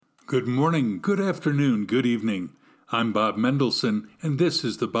Good morning, good afternoon, good evening. I'm Bob Mendelson, and this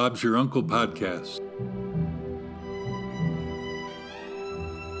is the Bob's Your Uncle podcast.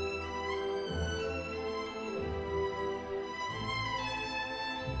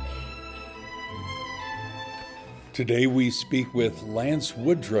 Today we speak with Lance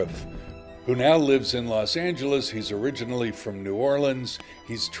Woodruff, who now lives in Los Angeles. He's originally from New Orleans.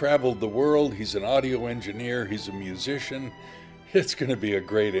 He's traveled the world. He's an audio engineer. He's a musician. It's going to be a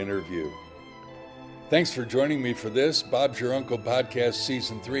great interview. Thanks for joining me for this Bob's Your Uncle podcast,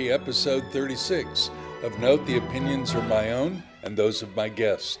 Season 3, Episode 36. Of note, the opinions are my own and those of my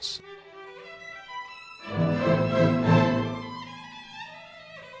guests.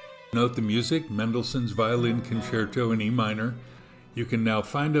 Note the music, Mendelssohn's Violin Concerto in E minor. You can now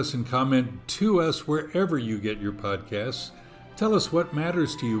find us and comment to us wherever you get your podcasts. Tell us what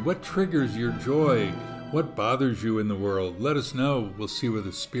matters to you, what triggers your joy, what bothers you in the world. Let us know. We'll see where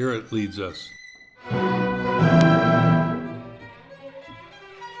the Spirit leads us.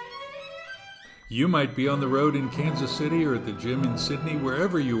 You might be on the road in Kansas City or at the gym in Sydney,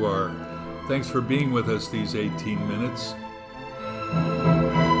 wherever you are. Thanks for being with us these 18 minutes.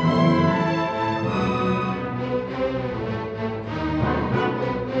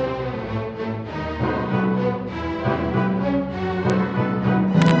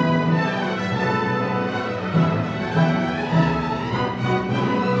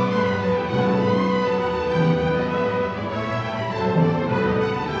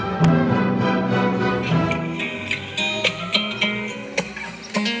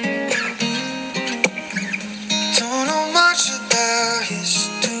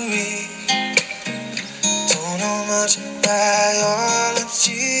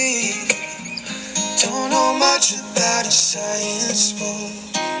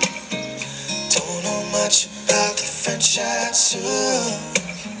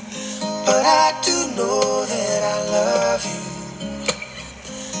 But I do know that I love you,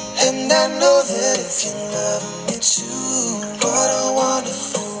 and I know that if you love me too, what a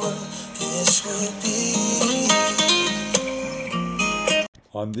wonderful world this would be.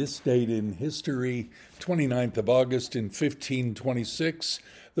 On this date in history, 29th of August in 1526,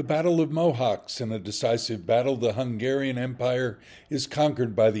 the Battle of Mohacs, in a decisive battle, the Hungarian Empire is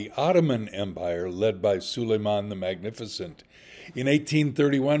conquered by the Ottoman Empire, led by Suleiman the Magnificent. In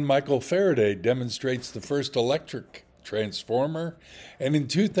 1831, Michael Faraday demonstrates the first electric transformer, and in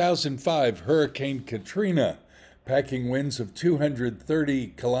 2005, Hurricane Katrina, packing winds of 230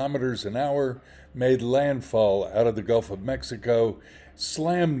 kilometers an hour, made landfall out of the Gulf of Mexico,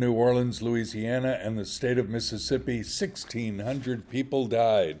 slammed New Orleans, Louisiana, and the state of Mississippi. 1,600 people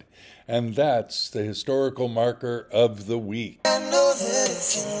died. And that's the historical marker of the week. I know that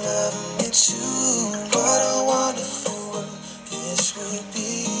if you love me too, what a wonderful world this would be.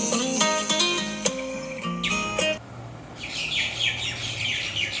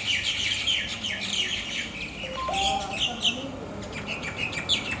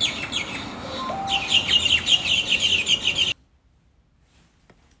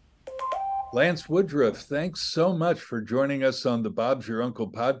 Lance Woodruff, thanks so much for joining us on the Bob's Your Uncle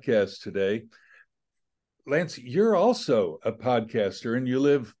podcast today. Lance, you're also a podcaster and you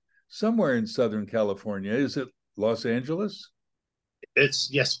live somewhere in Southern California. Is it Los Angeles? It's,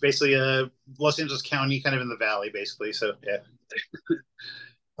 yes, basically Los Angeles County, kind of in the valley, basically. So, yeah.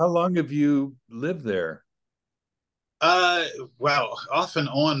 How long have you lived there? Well, off and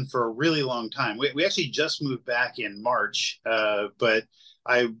on for a really long time. We actually just moved back in March, but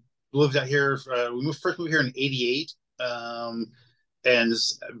I lived out here. We first moved here in '88, and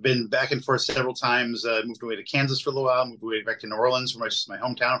been back and forth several times. Moved away to Kansas for a little while. Moved away back to New Orleans, which is my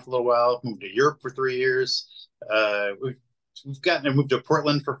hometown, for a little while. Moved to Europe for 3 years. We've moved to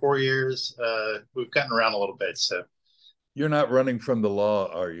Portland for 4 years. We've gotten around a little bit. So you're not running from the law,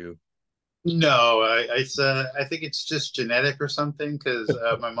 are you? No, I think it's just genetic or something, because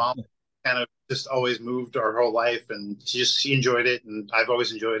my mom kind of just always moved our whole life, and she enjoyed it, and I've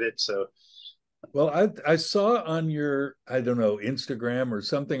always enjoyed it. So, well, I saw on your, I don't know, Instagram or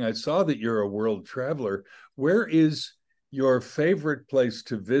something, I saw that you're a world traveler. Where is your favorite place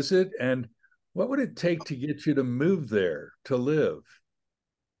to visit, and what would it take to get you to move there to live?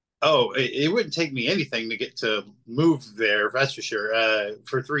 Oh, it wouldn't take me anything to get to move there, that's for sure.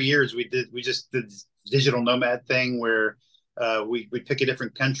 For 3 years, we just did this digital nomad thing where we'd pick a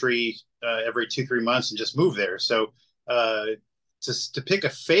different country every 2-3 months and just move there. So to pick a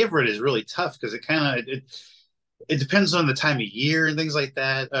favorite is really tough, because it depends on the time of year and things like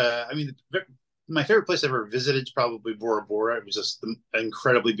that. I mean, my favorite place I ever visited is probably Bora Bora. It was just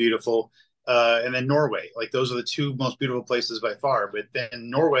incredibly beautiful. and then Norway. Like those are the two most beautiful places by far. But then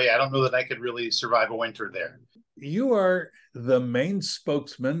Norway, I don't know that I could really survive a winter there. You are the main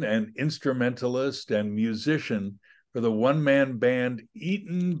spokesman and instrumentalist and musician for the one-man band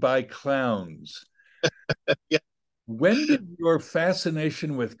Eaten by Clowns. Yeah. When did your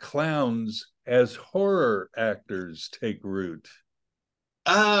fascination with clowns as horror actors take root?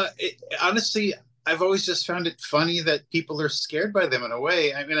 Honestly, I've always just found it funny that people are scared by them in a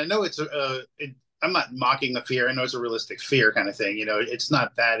way. I mean, I know I'm not mocking the fear. I know it's a realistic fear kind of thing. It's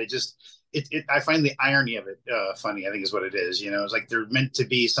not that. I find the irony of it funny. I think is what it is. It's like they're meant to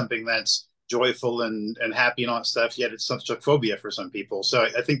be something that's joyful and happy and all that stuff. Yet it's such a phobia for some people. So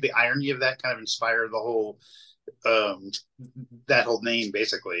I think the irony of that kind of inspired the whole that whole name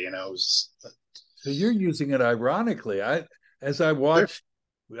basically. So you're using it ironically. As I watched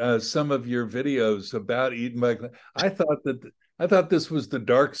some of your videos about Eaten by Clowns, I thought this was the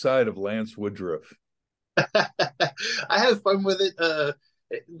dark side of Lance Woodruff. I have fun with it.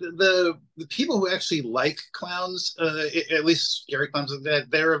 The people who actually like clowns, at least scary clowns, that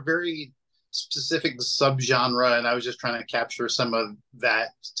they're a very specific subgenre, and I was just trying to capture some of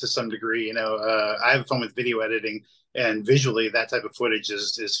that to some degree. I have fun with video editing, and visually, that type of footage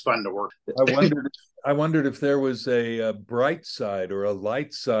is fun to work. I wondered if there was a bright side or a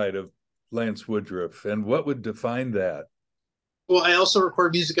light side of Lance Woodruff, and what would define that? Well, I also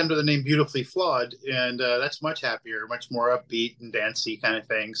record music under the name Beautifully Flawed, and that's much happier, much more upbeat and dancey kind of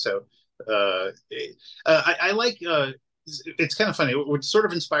thing. So I like. It's kind of funny. What sort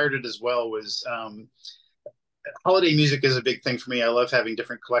of inspired it as well was holiday music is a big thing for me. I love having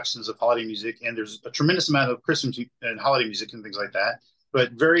different collections of holiday music, and there's a tremendous amount of Christmas and holiday music and things like that,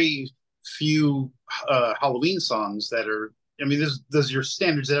 but very few Halloween songs that are. I mean, there's your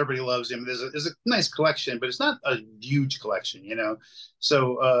standards that everybody loves. I mean, there's a nice collection, but it's not a huge collection.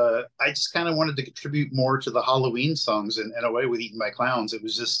 So I just kind of wanted to contribute more to the Halloween songs in a way with Eaten by Clowns. It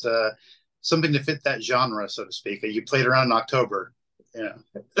was just something to fit that genre, so to speak. You played around in October.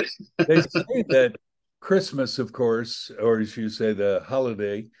 They say that Christmas, of course, or as you say, the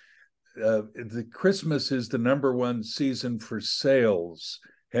holiday, the Christmas is the number one season for sales.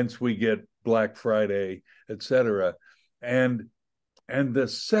 Hence, we get Black Friday, etc. And the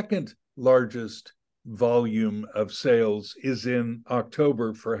second largest volume of sales is in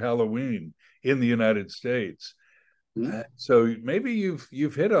October for Halloween in the United States. Mm-hmm. So maybe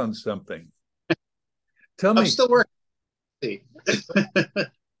you've hit on something. Tell me. I'm still working.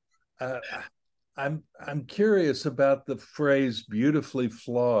 I'm curious about the phrase "beautifully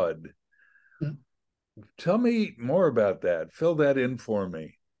flawed." Mm-hmm. Tell me more about that. Fill that in for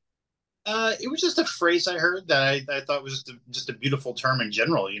me. It was just a phrase I heard that I thought was just a beautiful term in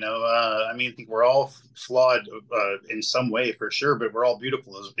general. I mean, I think we're all flawed in some way for sure, but we're all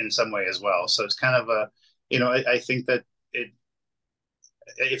beautiful in some way as well. So it's kind of I think that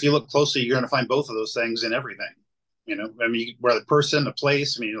if you look closely, you're going to find both of those things in everything. I mean, we're the person, the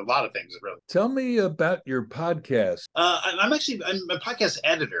place. I mean, a lot of things really. Tell me about your podcast. I'm a podcast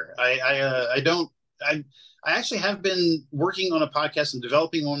editor. I actually have been working on a podcast and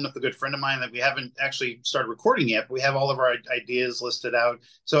developing one with a good friend of mine that we haven't actually started recording yet, but we have all of our ideas listed out.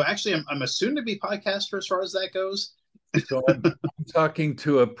 So actually, I'm a soon-to-be podcaster as far as that goes. So I'm talking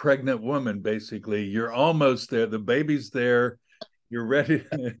to a pregnant woman, basically. You're almost there. The baby's there. You're ready,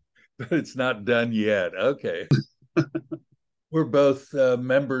 but it's not done yet. Okay. We're both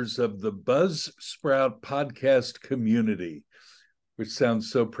members of the Buzzsprout podcast community, which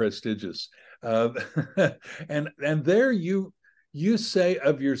sounds so prestigious. And there you say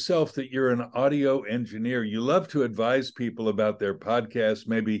of yourself that you're an audio engineer. You love to advise people about their podcasts,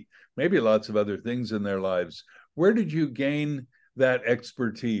 maybe lots of other things in their lives. Where did you gain that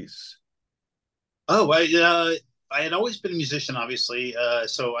expertise? Oh, I had always been a musician, obviously.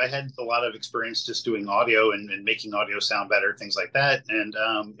 So I had a lot of experience just doing audio and making audio sound better, things like that. And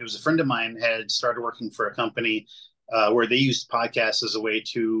it was a friend of mine had started working for a company where they used podcasts as a way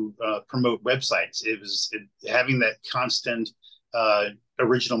to promote websites. It was having that constant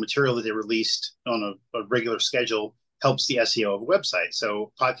original material that they released on a regular schedule helps the SEO of a website.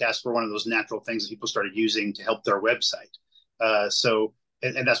 So podcasts were one of those natural things that people started using to help their website.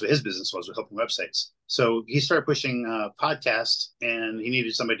 And that's what his business was helping websites. So he started pushing podcasts, and he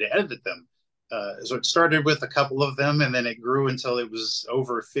needed somebody to edit them. So it started with a couple of them, and then it grew until it was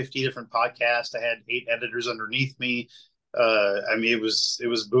over 50 different podcasts. I had 8 editors underneath me. I mean, it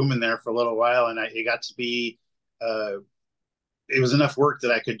was booming there for a little while, and it got to be it was enough work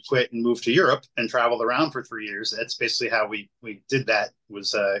that I could quit and move to Europe and travel around for 3 years. That's basically how we did that,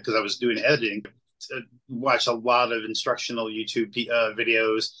 was because I was doing editing watch a lot of instructional YouTube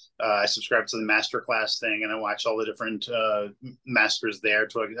videos. I subscribe to the masterclass thing, and I watch all the different masters there.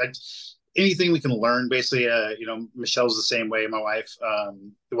 Anything we can learn, basically. Michelle's the same way. My wife,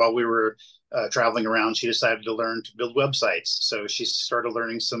 while we were traveling around, she decided to learn to build websites. So she started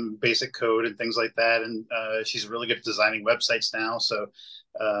learning some basic code and things like that, and she's really good at designing websites now. So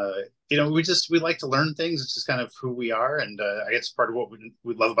we like to learn things. It's just kind of who we are, and I guess part of what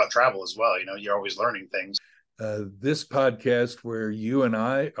we love about travel as well. You're always learning things. This podcast, where you and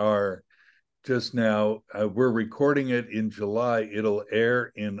I are just now, we're recording it in July. It'll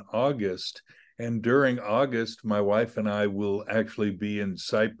air in August, and during August, my wife and I will actually be in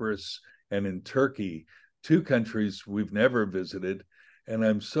Cyprus and in Turkey, two countries we've never visited, and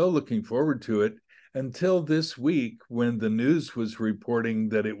I'm so looking forward to it. Until this week, when the news was reporting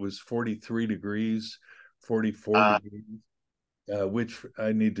that it was 43 degrees, 44 degrees, which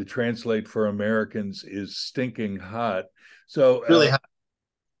I need to translate for Americans is stinking hot. So really hot.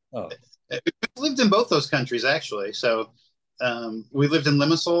 Oh. We've lived in both those countries, actually. So we lived in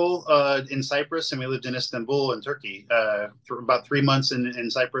Limassol in Cyprus, and we lived in Istanbul in Turkey for about 3 months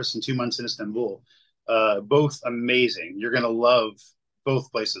in Cyprus and 2 months in Istanbul. Both amazing. You're going to love both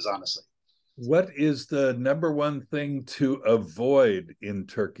places, honestly. What is the number one thing to avoid in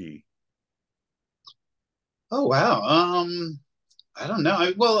Turkey? Oh, wow. I don't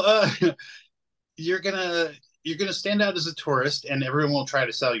know. You're gonna stand out as a tourist, and everyone will try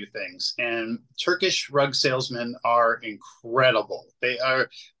to sell you things. And Turkish rug salesmen are incredible. They are.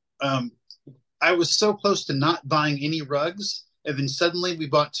 I was so close to not buying any rugs, and then suddenly we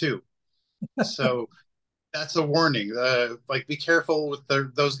bought two. So that's a warning. Be careful with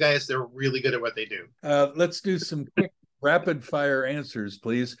those guys. They're really good at what they do. Let's do some quick rapid fire answers,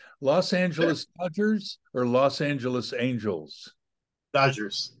 please. Los Angeles Dodgers or Los Angeles Angels?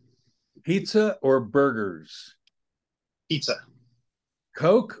 Dodgers. Pizza or burgers? Pizza.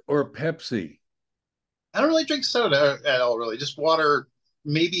 Coke or Pepsi? I don't really drink soda at all, really. Just water,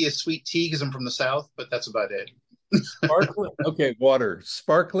 maybe a sweet tea because I'm from the South, but that's about it. Sparkling. Okay, water.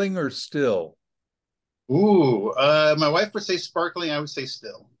 Sparkling or still? Ooh, my wife would say sparkling. I would say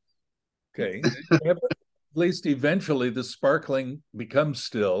still. Okay. At least eventually the sparkling becomes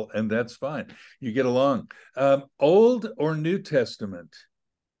still, and that's fine. You get along. Old or New Testament?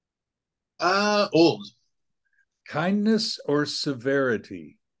 Old. Kindness or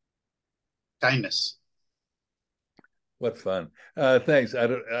severity? Kindness. What fun. Thanks. I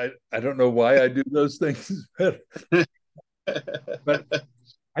don't know why I do those things, but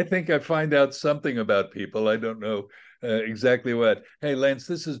I think I find out something about people. I don't know exactly what. Hey, Lance,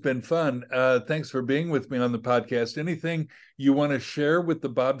 this has been fun. Thanks for being with me on the podcast. Anything you want to share with the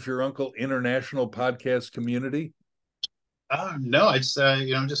Bob's Your Uncle International podcast community? No, I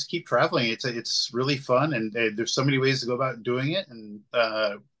just keep traveling. It's really fun, and there's so many ways to go about doing it. And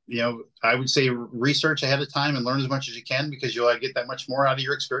I would say research ahead of time and learn as much as you can, because you'll get that much more out of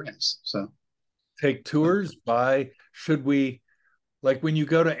your experience. So take tours by, should we, like when you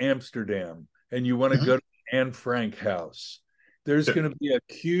go to Amsterdam and you want to go to Anne Frank house, there's going to be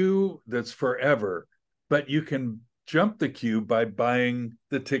a queue that's forever, but you can jump the queue by buying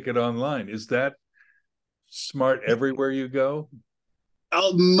the ticket online. Is that smart everywhere you go?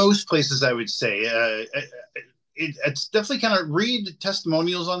 Most places, I would say. It's definitely kind of read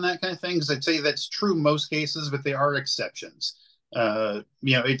testimonials on that kind of thing, because I'd say that's true most cases, but there are exceptions.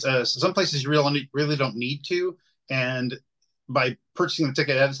 It's some places you really don't need to, and by purchasing the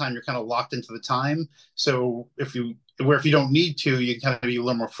ticket at a time, you're kind of locked into the time. So if you don't need to, you can kind of be a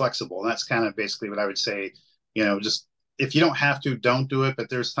little more flexible, and that's kind of basically what I would say. Just if you don't have to, don't do it. But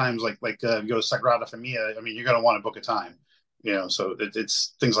there's times like you go to Sagrada Familia. I mean, you're going to want to book a time. So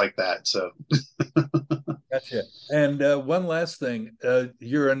it's things like that. So. Gotcha. And one last thing,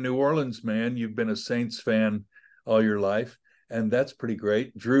 you're a New Orleans man. You've been a Saints fan all your life, and that's pretty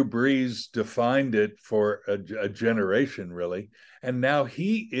great. Drew Brees defined it for a generation, really. And now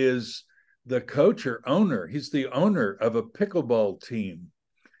he is the coach or owner. He's the owner of a pickleball team.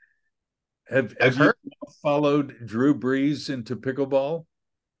 Have you followed Drew Brees into pickleball?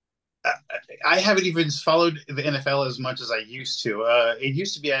 I haven't even followed the NFL as much as I used to. It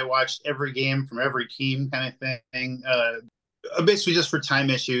used to be I watched every game from every team kind of thing. Basically just for time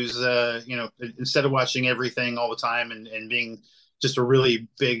issues, instead of watching everything all the time and being just a really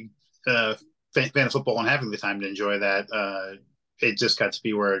big fan of football and having the time to enjoy that, it just got to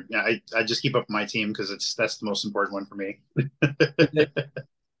be where I just keep up with my team because that's the most important one for me.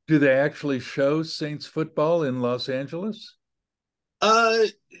 Do they actually show Saints football in Los Angeles?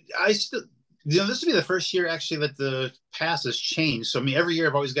 This will be the first year actually that the pass has changed. So I mean, every year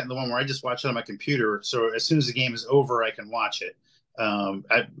I've always gotten the one where I just watch it on my computer. So as soon as the game is over, I can watch it.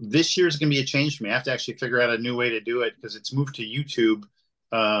 This year is going to be a change for me. I have to actually figure out a new way to do it because it's moved to YouTube.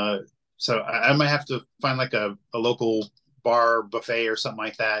 So I might have to find like a local bar buffet or something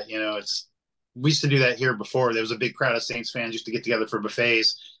like that. We used to do that here before. There was a big crowd of Saints fans used to get together for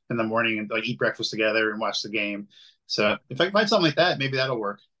buffets in the morning and like eat breakfast together and watch the game. So if I can find something like that, maybe that'll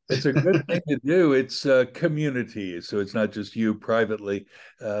work. It's a good thing to do. It's a community, so it's not just you privately.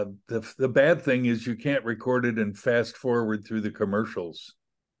 The bad thing is you can't record it and fast forward through the commercials.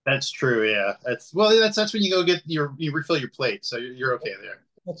 That's true. Yeah. That's when you go get you refill your plate. So you're okay there.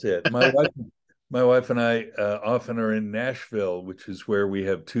 That's it. My wife and I often are in Nashville, which is where we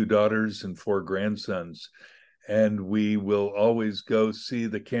have 2 daughters and 4 grandsons. And we will always go see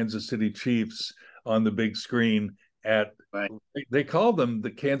the Kansas City Chiefs on the big screen at, Right. They call them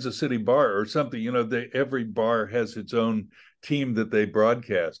the Kansas City Bar or something. Every bar has its own team that they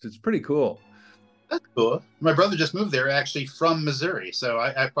broadcast. It's pretty cool. That's cool. My brother just moved there actually from Missouri. So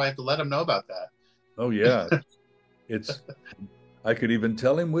I probably have to let him know about that. Oh, yeah. I could even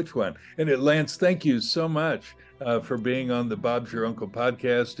tell him which one. And Lance, thank you so much for being on the Bob's Your Uncle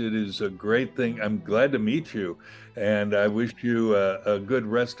podcast. It is a great thing. I'm glad to meet you. And I wish you a good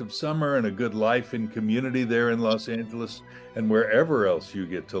rest of summer and a good life in community there in Los Angeles and wherever else you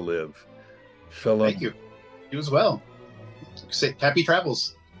get to live. Shalom. Thank you. You as well. Happy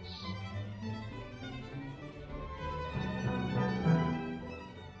travels.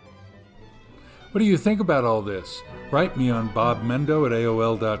 What do you think about all this? Write me on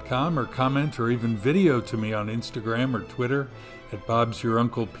bobmendo@aol.com or comment or even video to me on Instagram or Twitter at Bob's Your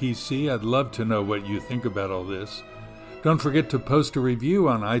Uncle PC. I'd love to know what you think about all this. Don't forget to post a review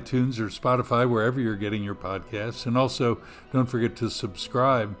on iTunes or Spotify, wherever you're getting your podcasts. And also, don't forget to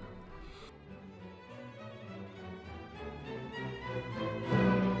subscribe.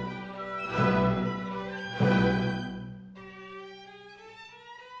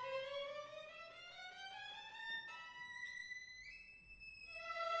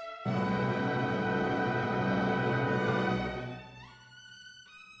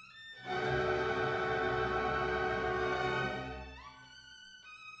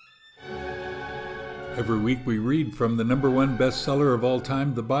 Every week we read from the #1 bestseller of all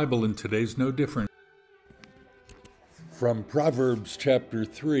time, the Bible, and today's no different. From Proverbs chapter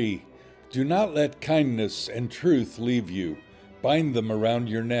 3, do not let kindness and truth leave you. Bind them around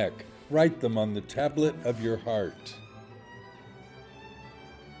your neck. Write them on the tablet of your heart.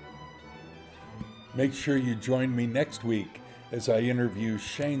 Make sure you join me next week as I interview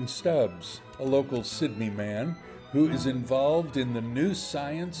Shane Stubbs, a local Sydney man who is involved in the new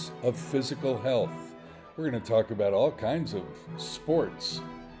science of physical health. We're going to talk about all kinds of sports.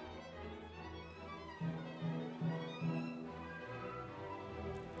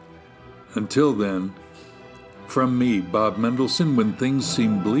 Until then, from me, Bob Mendelson, when things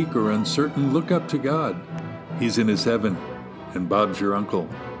seem bleak or uncertain, look up to God. He's in his heaven, and Bob's your uncle.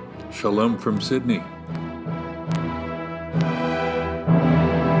 Shalom from Sydney.